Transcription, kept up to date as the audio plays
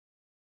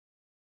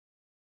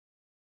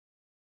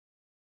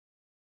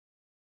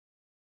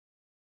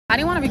I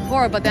didn't want to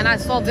record, but then I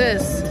saw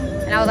this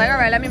and I was like, all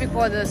right, let me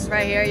record this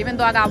right here, even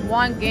though I got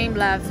 1 game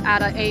left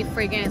out of 8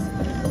 free games.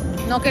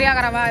 No quería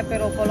grabar,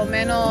 pero por lo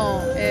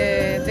menos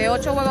de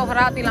 8 juegos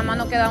gratis, la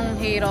mano queda un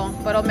giro.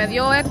 Pero me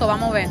dio esto,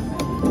 vamos a ver.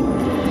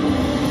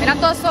 Mira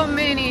todos esos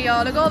mini,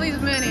 yo. Look at all these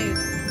minis.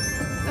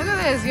 Look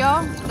at this,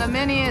 yo. The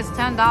mini is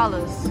 $10.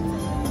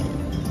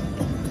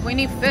 We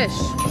need fish.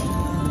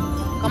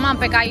 Come on,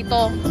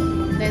 pecadito.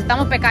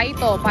 Necesitamos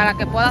pecadito para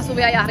que pueda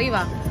subir allá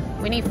arriba.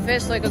 We need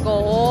fish so it could go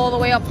all the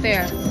way up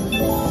there.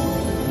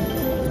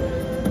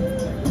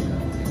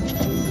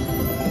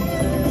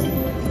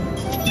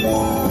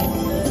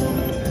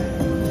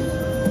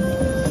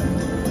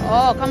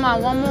 Oh, come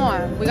on, one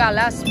more. We got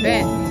last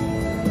spin.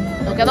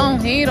 Nos queda un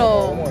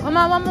giro. Come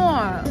on, one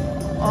more.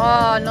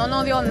 Oh,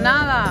 no dio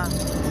nada.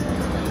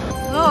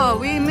 Look,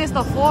 we missed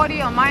a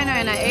 40, a minor,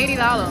 and an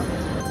 $80.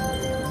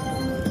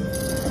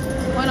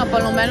 Bueno,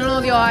 por lo menos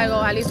nos dio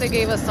algo. At least they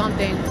gave us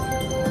something.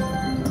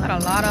 Got a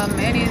lot of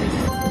minis.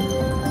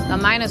 The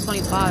minus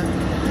 25.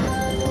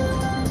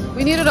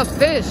 We needed a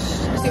fish.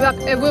 See,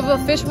 if a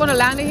fish would have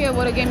landed here, it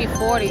would have gave me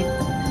 40.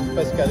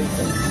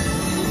 Pescadito.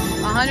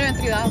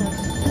 $103.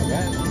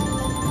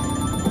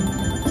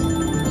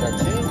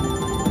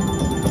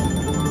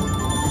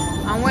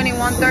 I'm winning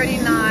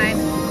 139.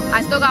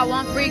 I still got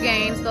 1 free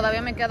game.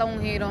 Todavía me queda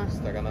un giro.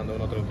 Está ganando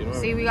 1.39.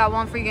 See, we got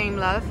 1 free game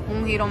left.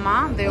 Un giro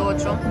más de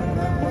 8.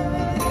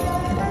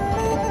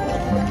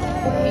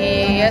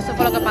 Y eso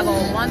fue lo que pagó.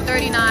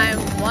 139,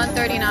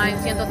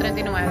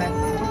 139.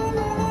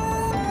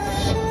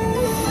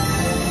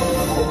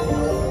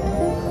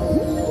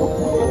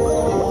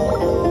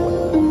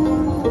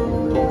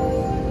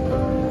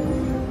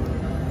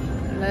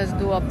 Let's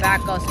do a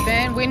backup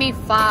spin. We need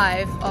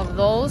 5 of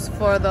those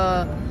for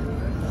the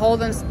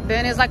hold and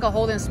spin. It's like a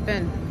hold and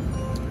spin.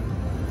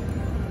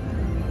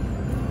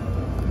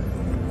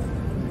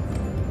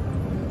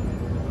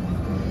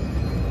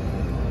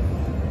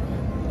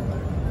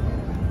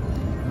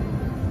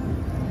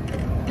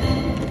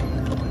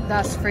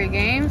 That's free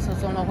games, so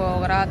son los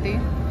juegos gratis.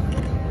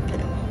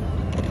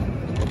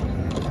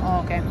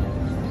 Oh, okay.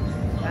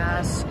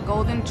 That's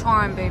Golden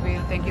Charm, baby.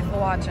 Thank you for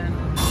watching.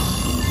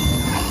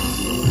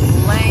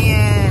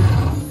 Playing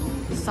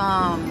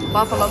some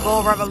Buffalo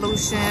Gold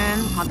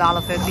Revolution,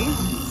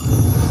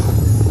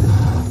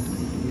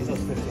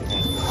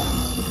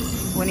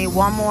 $1.50. We need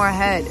 1 more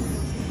head.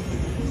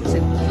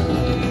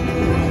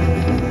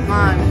 Come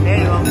on, there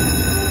you go.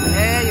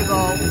 There you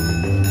go.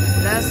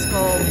 Let's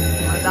go.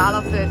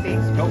 $1.50.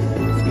 Let's go.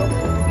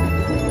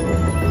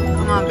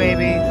 Come on,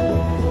 baby.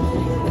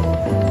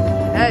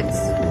 Heads.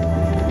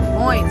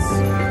 Points.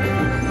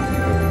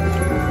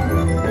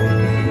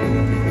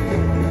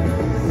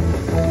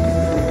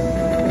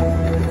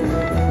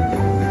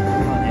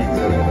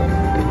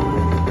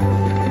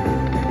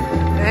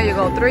 There you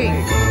go. 3.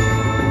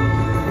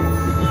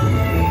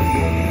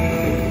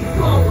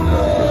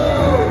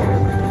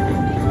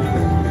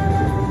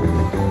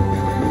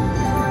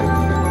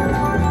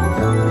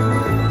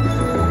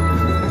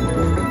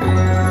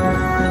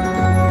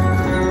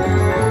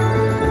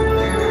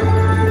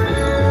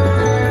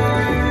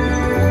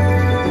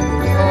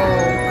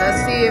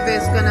 If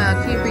it's gonna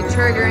keep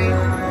re-triggering.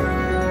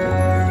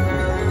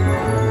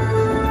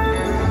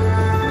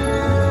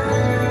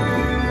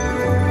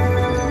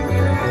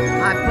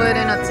 I put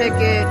in a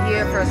ticket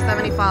here for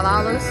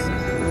 $75.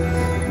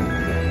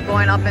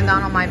 Going up and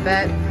down on my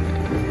bet.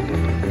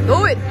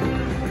 Do it!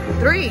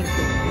 3.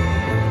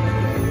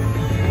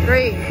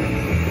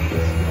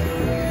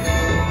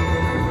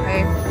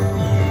 Okay.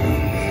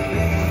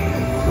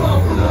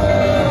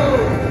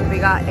 We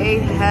got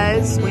 8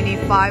 heads. We need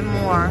 5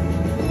 more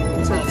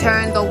to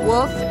turn the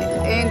wolf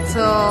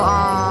into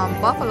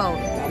buffalo.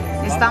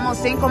 Necesitamos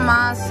 5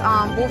 más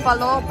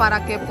búfalo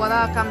para que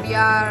pueda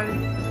cambiar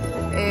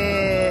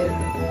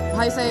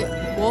how you say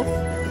wolf?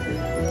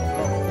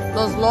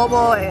 Los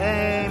lobos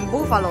en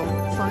búfalo.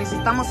 So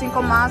necesitamos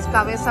 5 más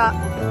cabeza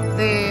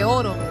de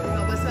oro.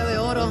 Cabeza de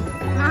oro.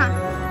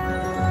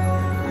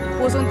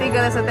 Puse un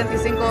ticket de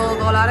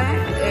 $75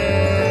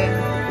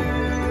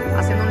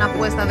 haciendo una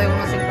apuesta de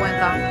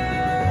 1.50.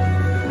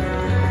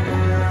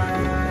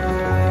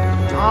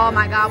 Oh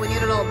my God, we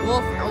need a little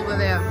wolf over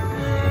there.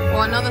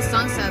 Or another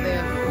sunset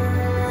there.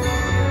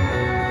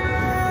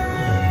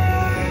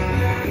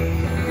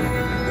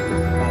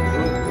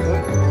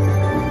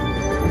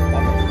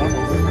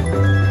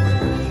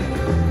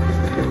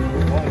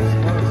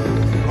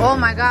 Oh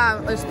my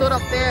God, it stood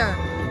up there.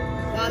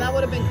 Wow, that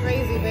would have been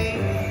crazy,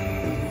 babe.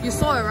 You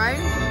saw it,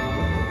 right?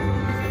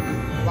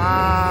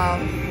 Wow.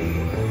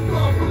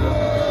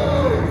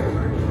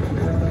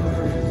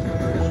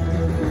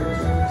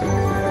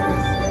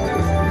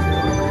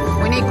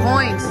 We need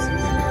coins.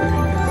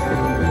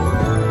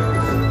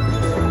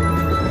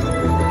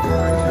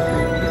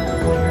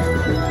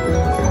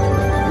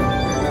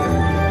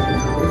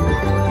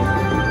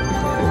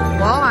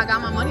 Well, I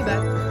got my money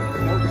back.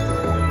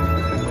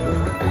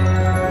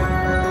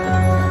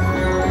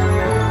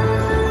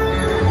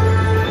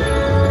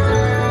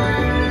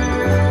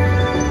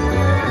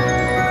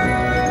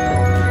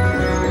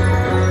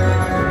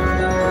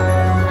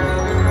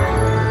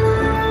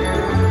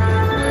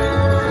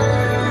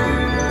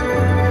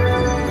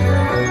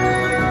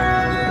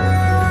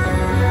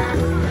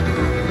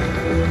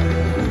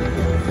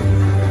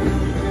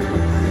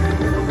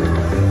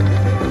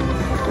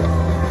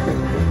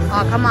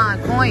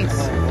 coins.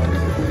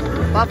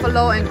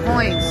 Buffalo and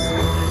coins.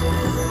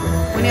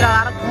 We need a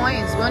lot of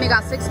coins. We only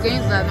got 6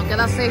 games left. Nos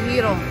queda 6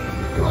 giros.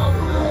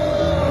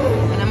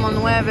 Tenemos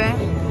 9.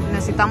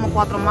 Necesitamos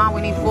 4 más. We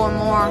need 4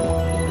 more.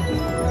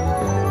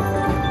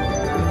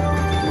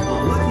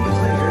 Lucky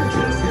player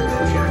just hit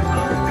the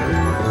jackpot.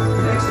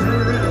 Next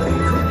time around, it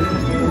could be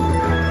you.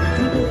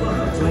 People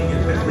love playing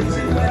at Bally's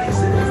and Wedding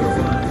Center for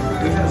fun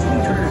because we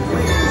turn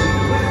players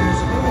into winners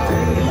all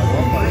day,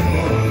 all night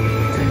long.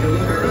 Take a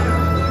look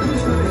around.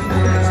 Who's going to be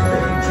the next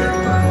big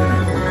jackpot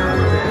winner? Our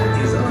bet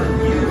is on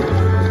you.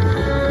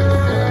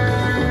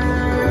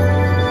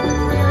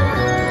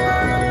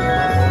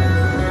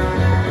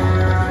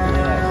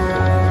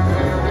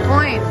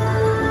 Coin.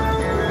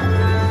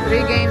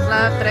 3 games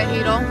left. 3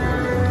 giros.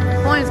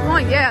 Coins,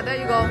 coins. Yeah, there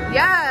you go.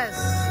 Yes.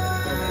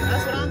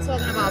 That's what I'm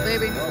talking about,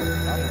 baby.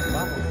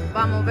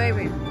 Vamos,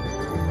 baby.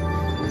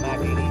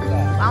 Maquinita.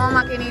 Vamos,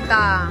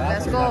 maquinita.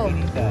 Let's go.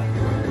 Maquinita.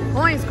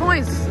 Coins,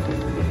 coins.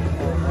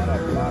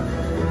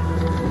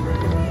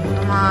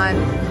 Come on.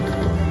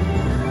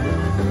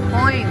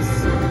 Coins.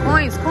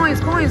 Coins, coins,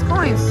 coins,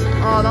 coins.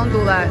 Oh, don't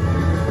do that.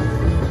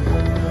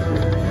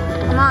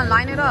 Come on,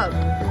 line it up.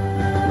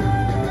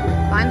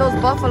 Find those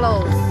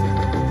buffaloes.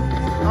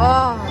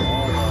 Oh.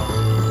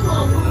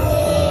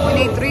 We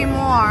need 3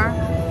 more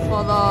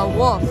for the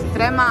wolf.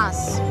 3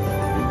 más.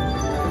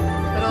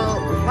 Pero,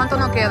 ¿cuánto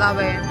nos queda,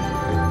 ve?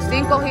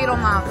 5 giros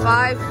más.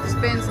 5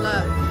 spins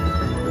left.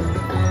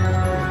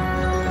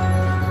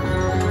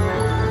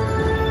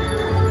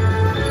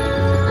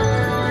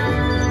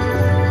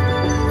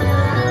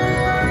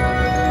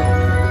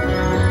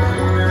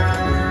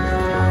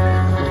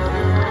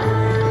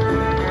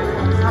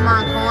 Come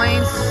on,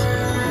 coins.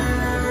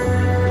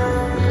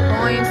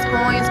 Coins,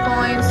 coins,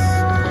 coins.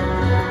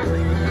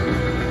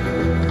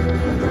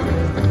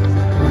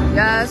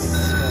 Yes.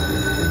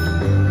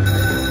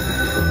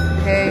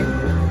 Okay.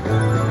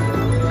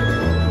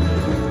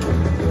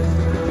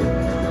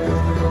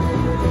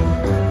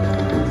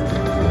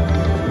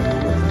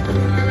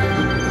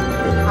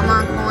 Come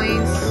on,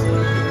 coins.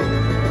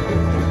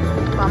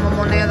 Vamos,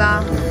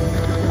 moneda.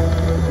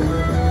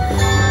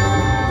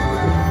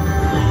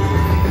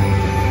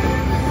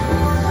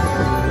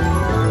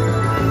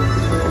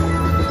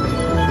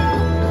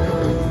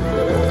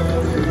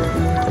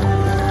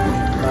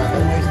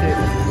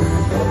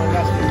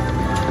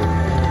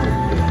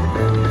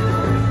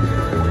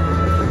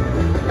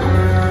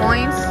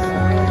 Coins?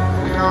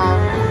 No.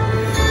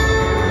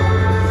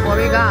 What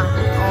we got?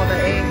 Oh, the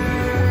 8.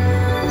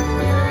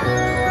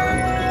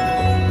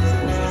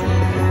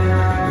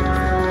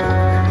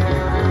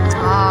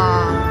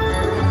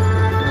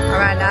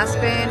 Alright, last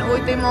spin.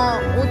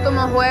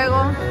 Último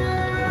juego.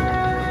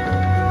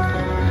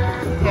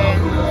 Okay.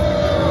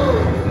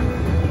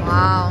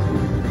 Wow.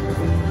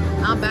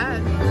 Not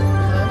bad.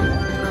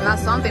 I got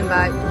something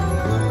back.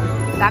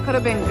 That could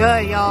have been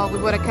good, y'all. We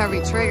would have kept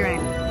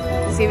re-triggering.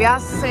 Si hubiera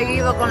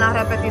seguido con la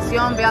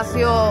repetición, hubiera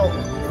sido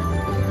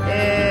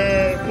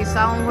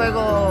quizá un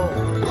juego...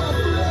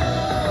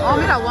 Oh,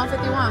 mira,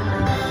 151.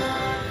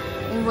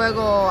 Un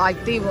juego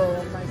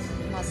activo,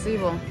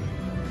 masivo.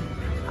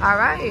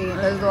 Alright,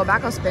 let's do a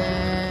backup spin.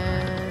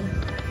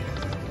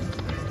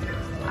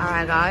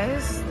 Alright,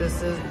 guys.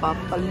 This is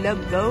Buffalo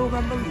Go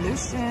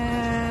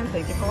Revolution.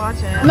 Thank you for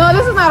watching. No,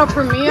 this is not a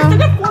premiere. Oh my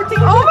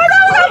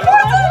god, we got 14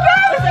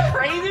 games! Is that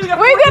crazy?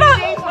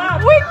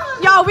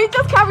 Yo, we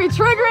just kept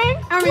re-triggering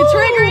and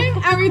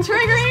re-triggering and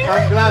re-triggering.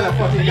 I'm glad I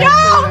fucking Yo!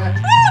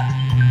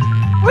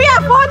 We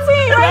have 14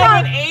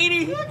 right now. 80.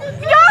 Yo,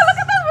 look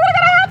at this. We're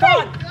gonna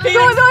happen. Do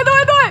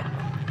it.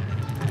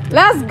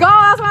 Let's go.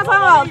 That's what I'm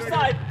talking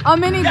about. A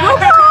mini group.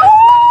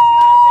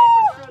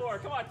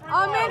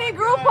 A mini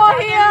group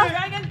here.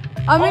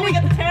 A mini.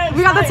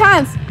 We got the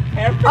 10s.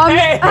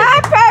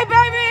 Handpay,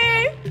 baby.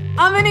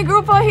 A mini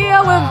group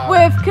here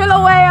with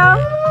Kilauea.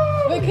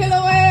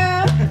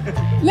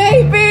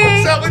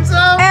 Lady. What's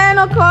up? And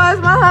of course,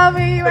 my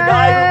hubby. The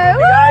guy who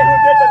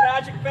did the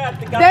magic bet.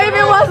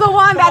 David was the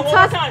one that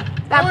touched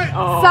that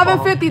Oh.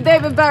 750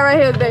 David bet right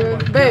here,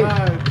 David. Babe.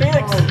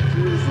 Felix.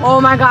 Oh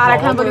my god, I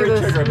can't believe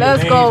this.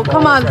 Let's go.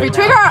 Come on,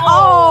 re-trigger.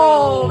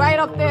 Oh, right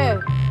up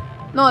there.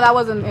 No, that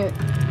wasn't it.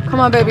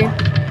 Come on, baby.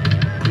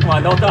 Come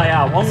on, don't die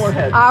out. One more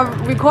hit. I'm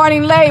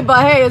recording late,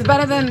 but hey, it's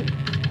better than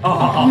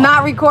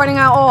not recording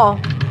at all.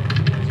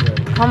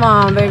 Come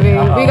on, baby.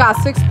 We got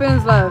 6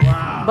 spins left.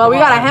 Wow. But we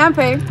got a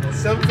Handpay.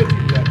 750.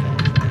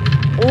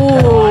 Ooh.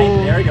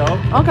 There we go.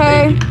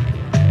 Okay.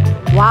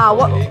 Wow.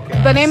 What?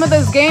 The name of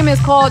this game is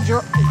called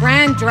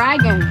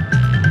Granddragon.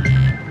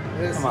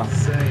 Come on.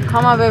 Insane.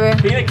 Come on, baby.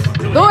 Phoenix.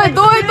 Do it.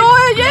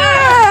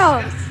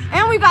 Yeah.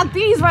 And we got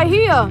these right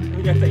here.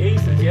 We got the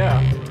aces,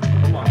 yeah.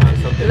 Come on.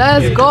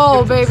 Let's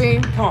go,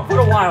 baby. Come on, put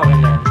a wild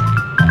in there.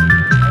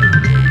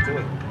 Do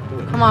it.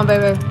 Come on,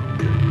 baby.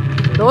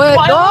 Do it.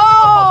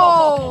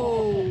 Oh!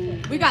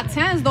 We got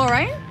 10s though,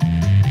 right?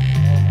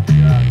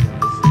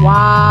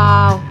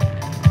 Wow.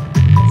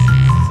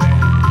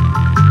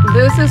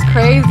 This is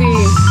crazy.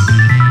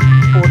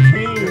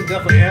 14.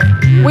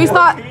 Definitely. We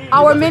start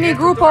our mini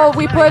group,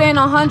 we put in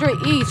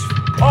 100 each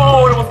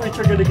Oh, it almost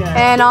re-triggered again.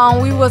 And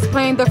we was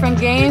playing different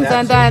games,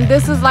 and then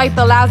this is like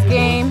the last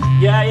game.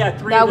 Yeah,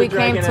 three that of the we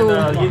came dragon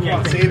to. and the yin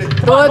yang thing. Save it.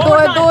 Do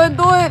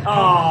it.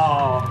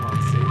 Oh.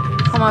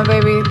 Come on,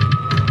 baby.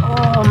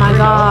 Oh my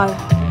God.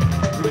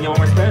 Do we get one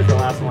more spin? It's the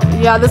last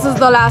one. Yeah, this is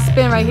the last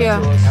spin right here.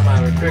 Come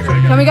on, we're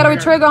triggering. Can we get a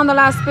retrigger on the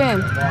last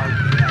spin?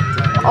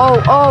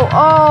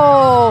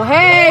 Oh.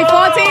 Hey,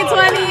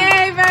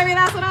 1428, baby.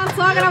 That's what I'm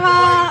talking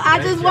about. I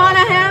just want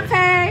a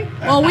Handpay.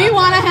 Well, we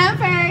want a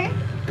Handpay.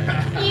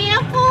 Yeah,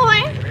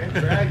 boy.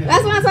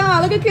 That's what I'm talking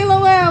about. Look at Killer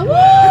Whale. Woo!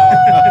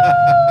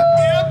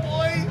 Yeah,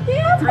 boy.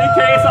 Yeah,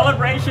 3K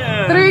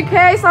celebration.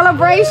 3K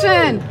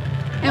celebration.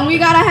 And we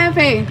got a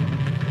Handpay.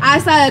 I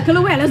said,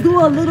 Killer Whale, let's do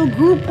a little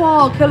group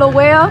call, Killer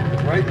Whale.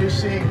 Right, you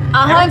see?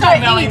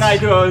 100 Melanie and I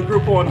each. do a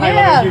group one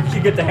Yeah. highlight.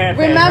 You get the hand.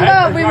 Remember,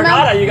 right?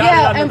 Bargata, you got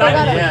yeah, it on and the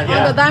Bargata, diamond.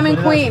 on the Diamond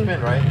Queen.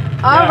 Spin, right?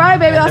 All right,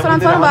 baby, that's what I'm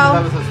talking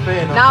about.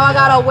 Spin, Now I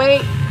gotta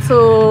wait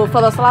for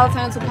the slot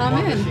time to come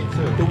in.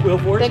 The wheel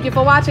force. Thank you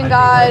for watching,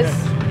 guys.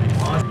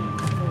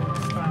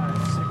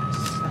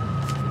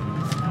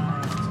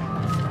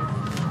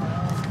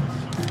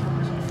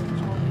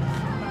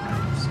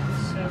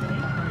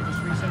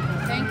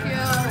 Thank you.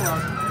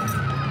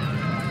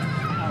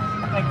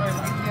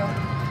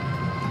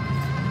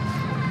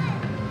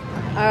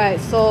 All right,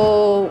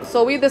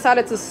 so we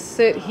decided to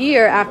sit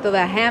here after the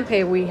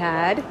Handpay we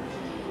had.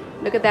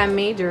 Look at that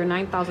major,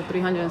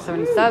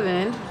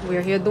 9,377.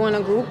 We're here doing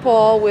a group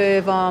call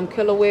with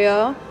Killer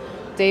Whale,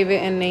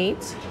 David and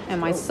Nate, and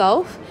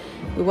myself.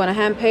 We want a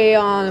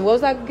Handpay on, what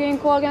was that game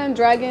called again?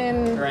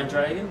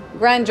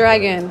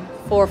 Granddragon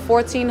for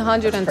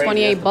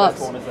 1,428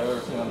 bucks.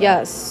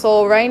 Yes,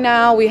 so right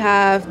now we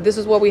have, this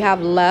is what we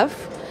have left.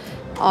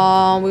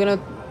 We're gonna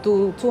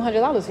do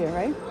 $200 here,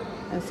 right?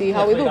 And see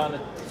how we do. Down to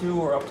 2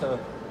 or up to.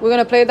 We're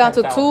gonna play down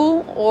to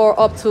 10,000. 2 or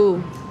up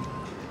to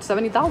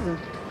 70,000.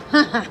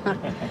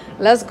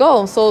 Let's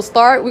go. So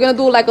start, we're gonna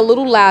do like a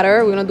little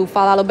ladder. We're gonna do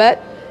 $5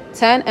 bet,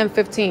 10 and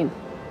 15.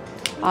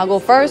 I'll go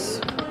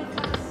first.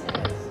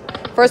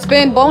 First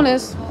spin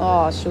bonus.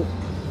 Oh shoot.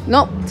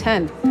 Nope,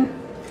 10.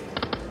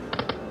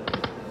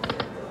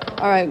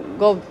 All right,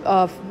 go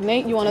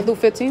Nate, you wanna do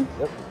 15? Yep.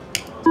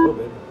 Let's go,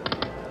 baby.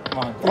 Come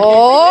on.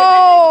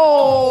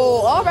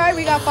 Oh, all right,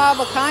 we got 5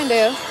 of a kind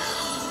there.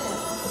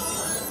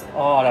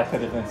 Oh, that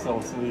could have been so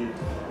sweet.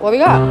 What we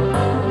got?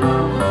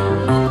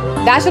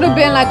 That should have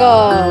been like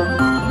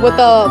a with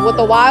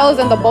the wilds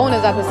and the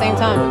bonus at the same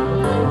time.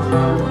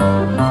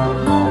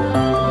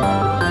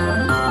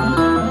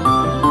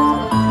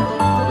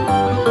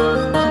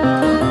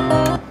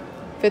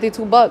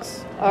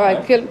 $52. All right,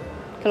 Okay.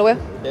 Kill away.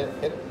 Hit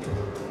it.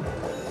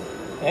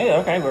 Hey,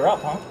 okay, we're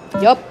up, huh?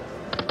 Yup.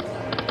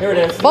 Here it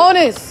is.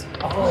 Bonus.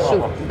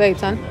 Oh, Shoot, bait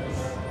 10.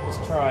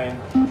 just trying.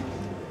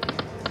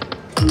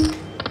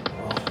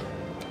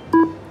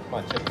 Come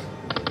on, chips.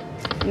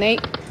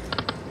 Nate.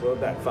 Roll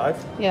back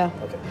 5. Yeah.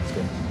 Okay, let's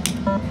go.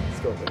 Let's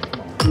go, baby.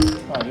 Come on.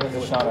 Come on, give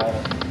us a shot at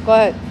it. Go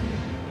ahead.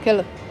 Kill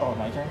it. Oh,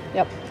 my turn?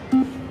 Yep.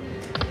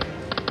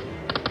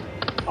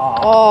 Oh.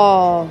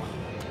 Oh.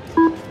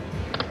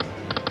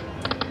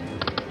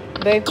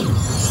 Babe.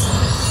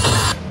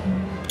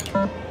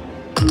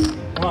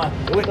 Come on.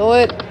 Do it. Do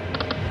it.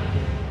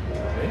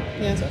 Ready?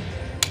 Yeah. Set.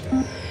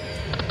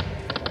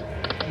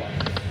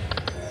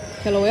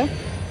 Kill away.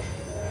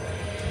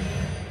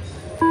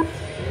 Give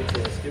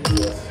it to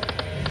us.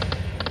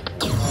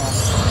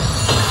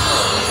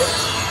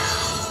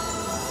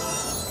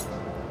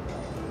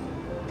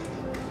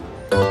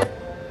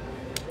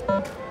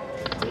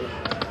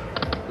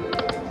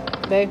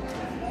 Babe.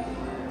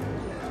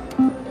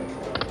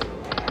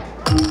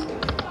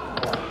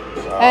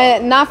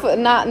 And not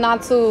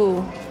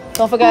to,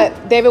 don't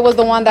forget, David was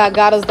the one that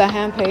got us the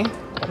Handpay.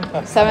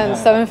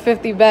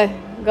 750 bet.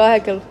 Go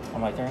ahead, Kill.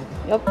 On my turn?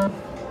 Yep. Oh,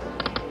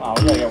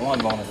 we gotta get one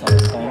bonus on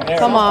this thing. There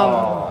Come it is.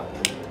 on.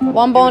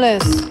 One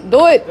bonus.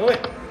 Do it. Do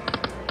it.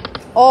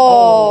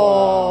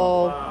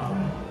 Oh.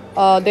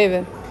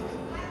 David.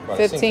 About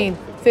a 15.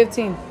 single.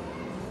 15.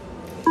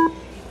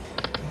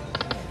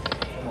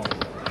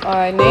 All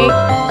right, Nate.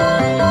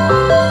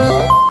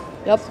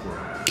 Yep.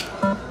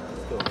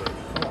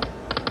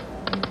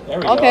 There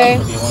we Okay.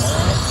 go. That could be one,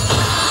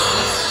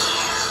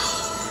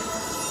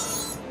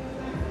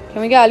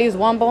 Can we get at least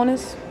one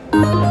bonus?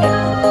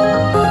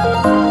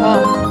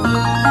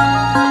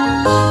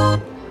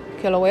 Oh.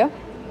 Kill away.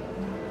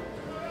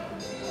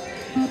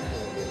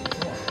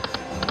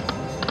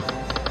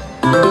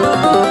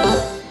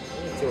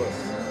 To us.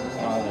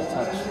 Oh, the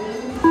touch.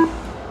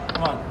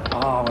 Come on. Oh,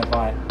 I went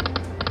by.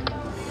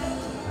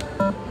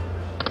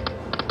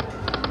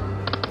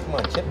 Come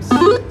on, chips.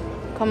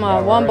 Come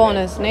on, one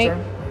bonus, Nate. Turn.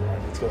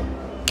 Alright, let's go.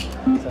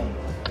 7.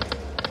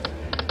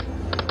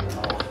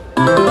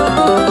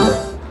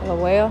 Kill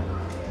away.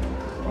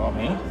 Oh,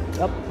 me?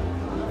 Yep.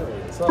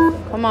 It's up.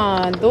 Come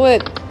on, do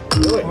it.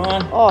 Do it. Come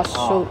on. Oh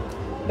shoot,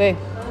 babe.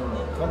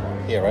 Come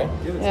on. Here, right?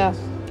 Give it to Yeah. us.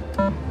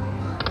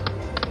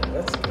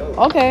 Let's go.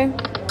 Okay.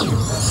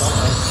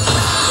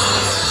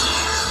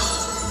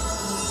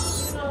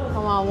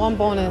 Come on, one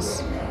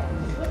bonus.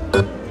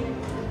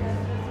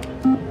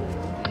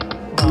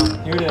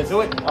 Here it is.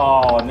 Do it.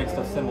 Oh, I mixed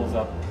the symbols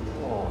up.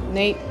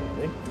 Nate.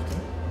 There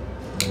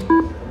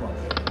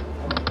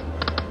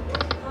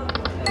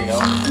you go.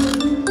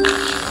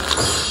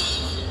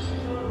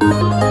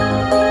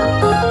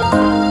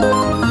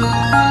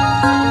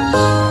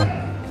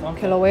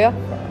 Kilauea.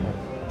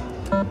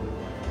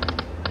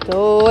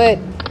 Do it.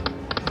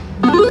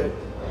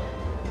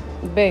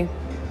 B.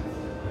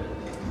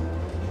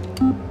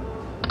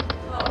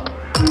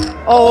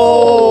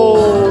 Oh.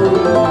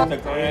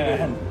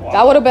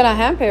 That would have been a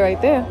hand pay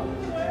right there.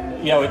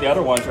 Yeah, with the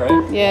other ones,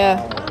 right?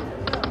 Yeah.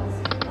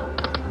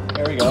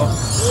 There we go.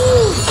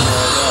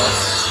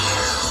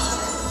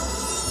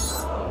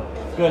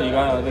 Good, you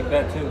gotta lick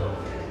that too.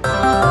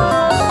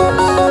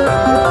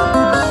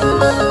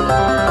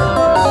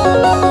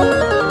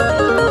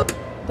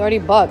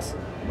 $30.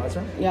 My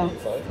turn? Yeah.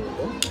 Let's do it,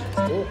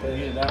 You baby.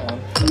 needed that one.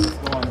 Let's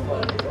go on.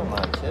 Come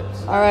on,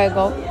 chips. All right,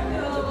 go.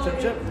 Chip,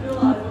 chip, chip.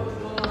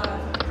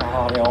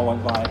 Oh, they all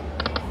went by.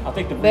 I'll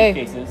take the Babe.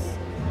 briefcases.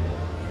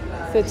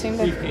 15,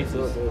 babe.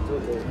 Briefcases. Do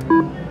it.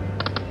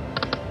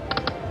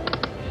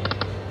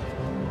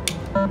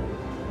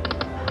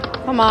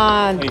 Come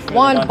on. Hey, you should've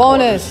One done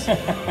bonus.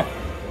 quarters.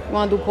 You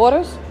want to do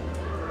quarters?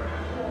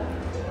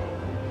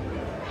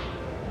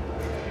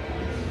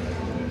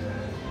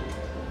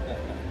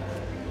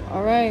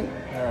 All right.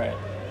 All right.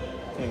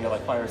 I think I got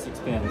like 5 or 6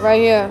 spins.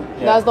 Right here.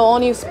 Yeah. That's the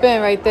only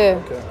spin right there.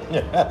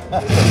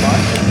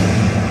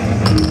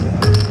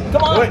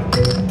 Come on. Do it.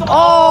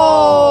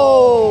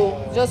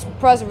 Oh! Just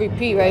press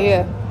repeat right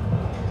here.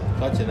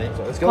 Touch it, Nate.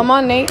 So let's go. Come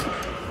on, Nate.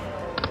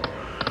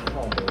 Come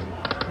on,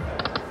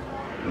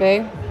 baby.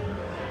 Babe.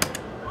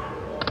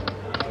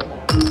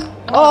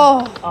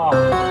 Oh,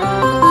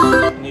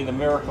 Oh. Need a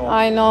miracle.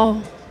 I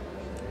know.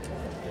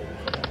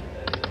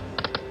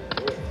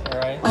 All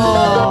right.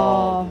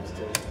 Oh.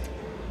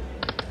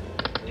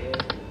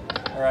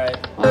 All right.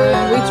 All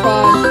right, we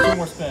tried. 2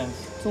 more spins.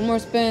 2 more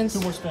spins. 2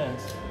 more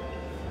spins.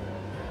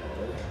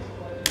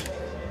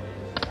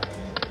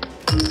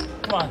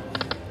 Come on.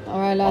 All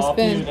right, last All up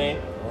to you, spin. Nate.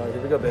 All right,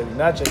 here we go, baby.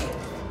 Match it.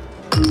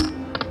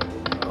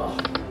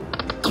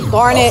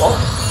 Darn it.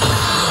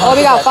 Oh,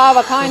 we got 5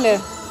 of kinda.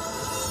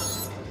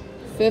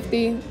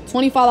 50,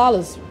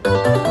 $25.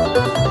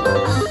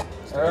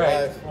 All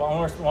right. One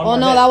more Oh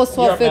no, hit. that was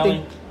You're up, $12.50.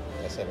 Melly.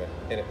 That's it, man.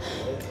 Hit it.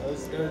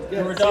 Do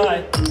or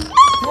die. Do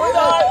or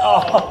die.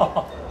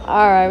 Oh.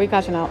 All right, we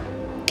catching out.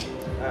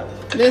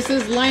 This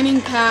is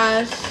Lightning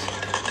Cash,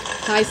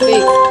 high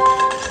stake.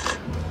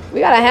 We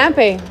got a hand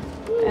pay,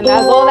 and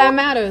that's all that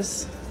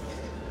matters.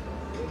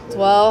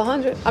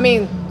 1,200. I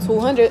mean,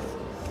 200. Here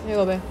you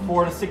go, babe.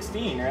 4 to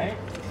 16, right?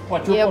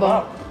 What, triple Yeah, bro.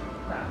 up?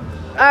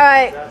 All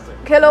right,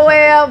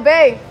 Kilauea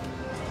Bay.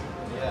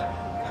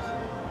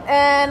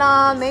 And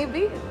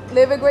maybe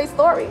live a great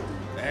story.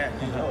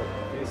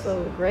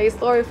 So great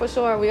story for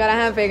sure. We got a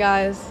hand pay,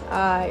 guys. All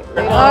right.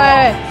 All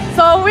right.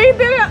 So we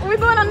did it. We're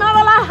doing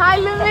another like high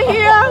limit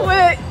here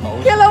with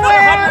Kilauea.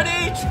 100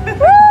 each.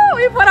 Woo!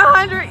 We put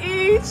 100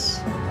 each.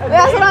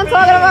 That's what I'm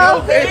talking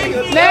about.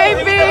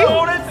 Maybe.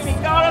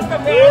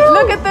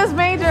 Look at this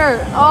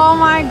major. Oh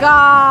my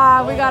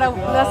God. We gotta.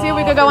 Let's see if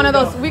we could go one of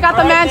those. We got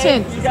the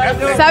mansion.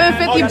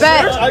 750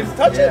 bet.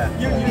 Touch it.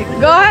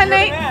 Go ahead,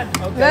 Nate.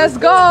 Let's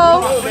go.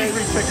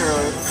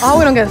 Oh,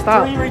 we don't get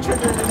stopped.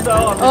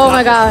 Oh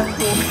my God.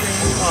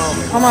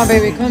 Come on,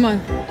 baby. Come on.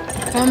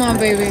 Come on,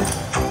 baby.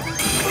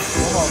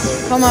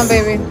 Come on,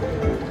 baby.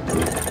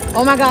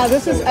 Oh my God,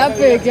 this is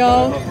epic,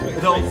 yo.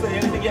 Don't say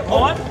anything yet.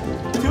 1, 2.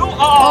 Oh.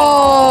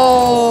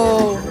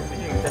 Oh.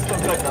 That's still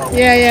good though.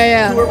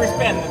 Yeah. 2 every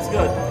spin. That's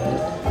good.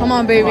 Come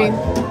on, baby.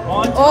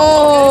 1, 2.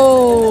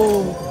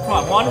 Oh. Come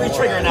on, 1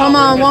 re-trigger now. Come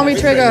on, 1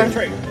 re-trigger.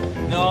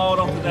 No,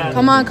 don't do that.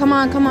 Come on, come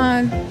on, come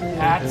on.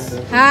 Hats.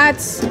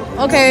 Hats.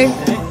 Okay.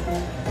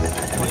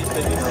 20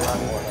 spins.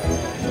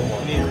 You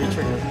need a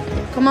re-trigger.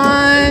 Come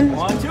on.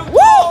 1, 2. Woo!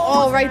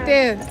 Oh, right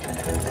there.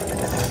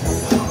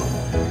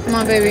 Come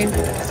on, baby.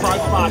 5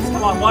 spots.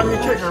 Come on, 1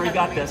 re-trigger. We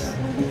got this.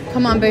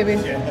 Come on, baby.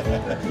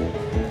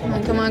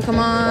 Come on, come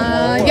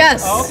on.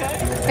 Yes. Okay.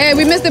 Hey,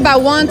 we missed it by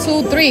 1,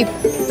 2, 3.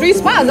 3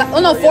 spots. Oh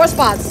no, 4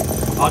 spots.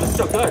 Oh, this is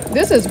so good.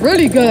 This is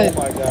really good. Oh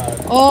my God.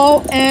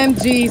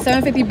 OMG.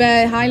 750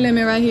 bet, high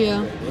limit right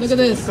here. Look at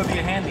this. Could be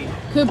a handy.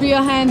 Could be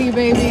a handy,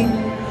 baby.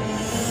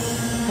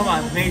 Come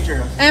on,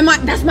 major. And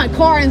that's my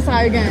car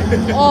inside again.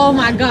 Oh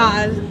my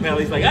God.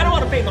 Melly's like, I don't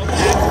want to pay no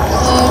tax.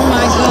 Oh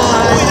my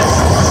God.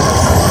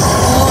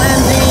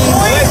 OMG.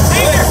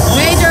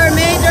 Major.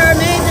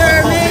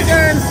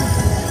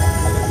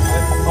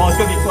 Oh, it's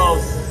gonna be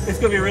close. It's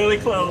gonna be really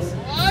close.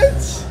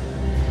 What?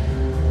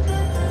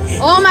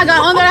 Oh my God,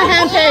 under the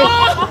hand pay.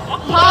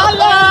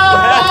 Holla!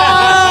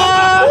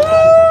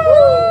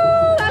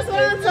 Woo! That's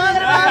what I'm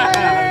talking about.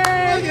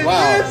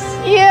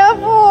 Wow. Yeah,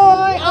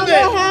 boy. Under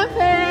the hand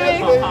pay.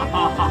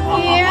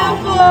 Yeah,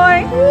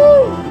 boy.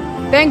 Woo.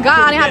 Thank God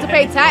I didn't have to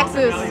pay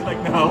taxes. Melly's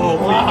like, no,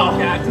 wow.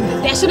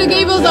 Taxes. That should have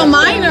gave us a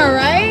minor,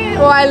 right?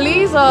 Or at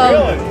least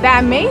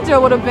that major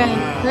would have been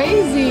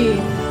crazy.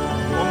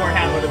 One more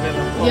hand would have been.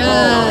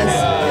 Yes.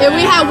 If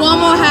we had one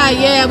more hat,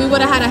 yeah, we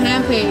would have had a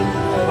hand pay.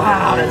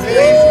 Wow, that's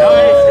crazy.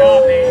 Nice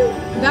job,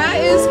 man. That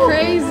is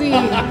crazy.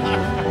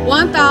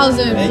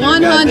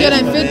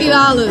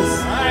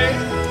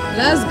 $1,150.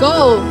 Let's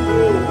go.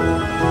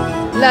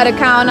 Let it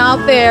count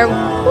out there. Woo!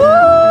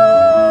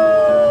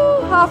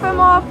 Half and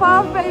more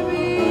puff,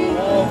 baby.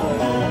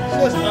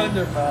 Just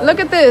under 5. Look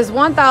at this,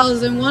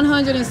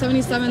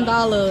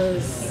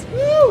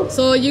 $1,177.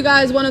 So you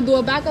guys want to do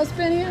a backup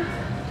spin here?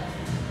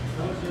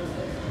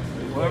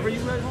 Whatever you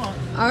guys want.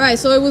 All right,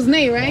 so it was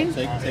Nate, right?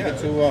 Take it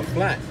to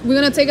flat. We're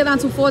gonna take it down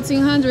to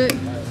 1,400.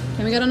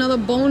 Can we get another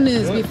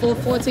bonus before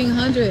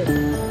 1,400?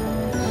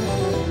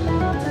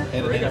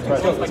 Like I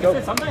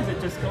said, sometimes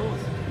it just goes.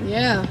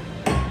 Yeah.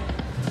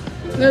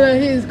 No,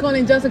 he's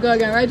calling Jessica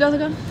again, right,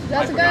 Jessica? I forgot. I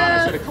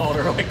Jessica. should have called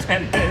her like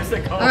 10 minutes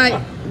ago. All right,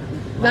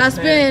 last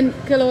spin,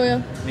 Killer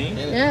Whale. Me?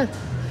 Yeah.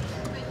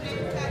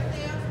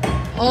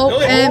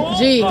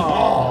 OMG. Oh.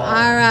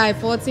 All right,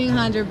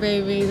 1,400,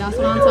 baby. That's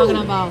what I'm talking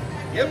about.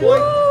 Yeah, boy.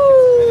 Woo!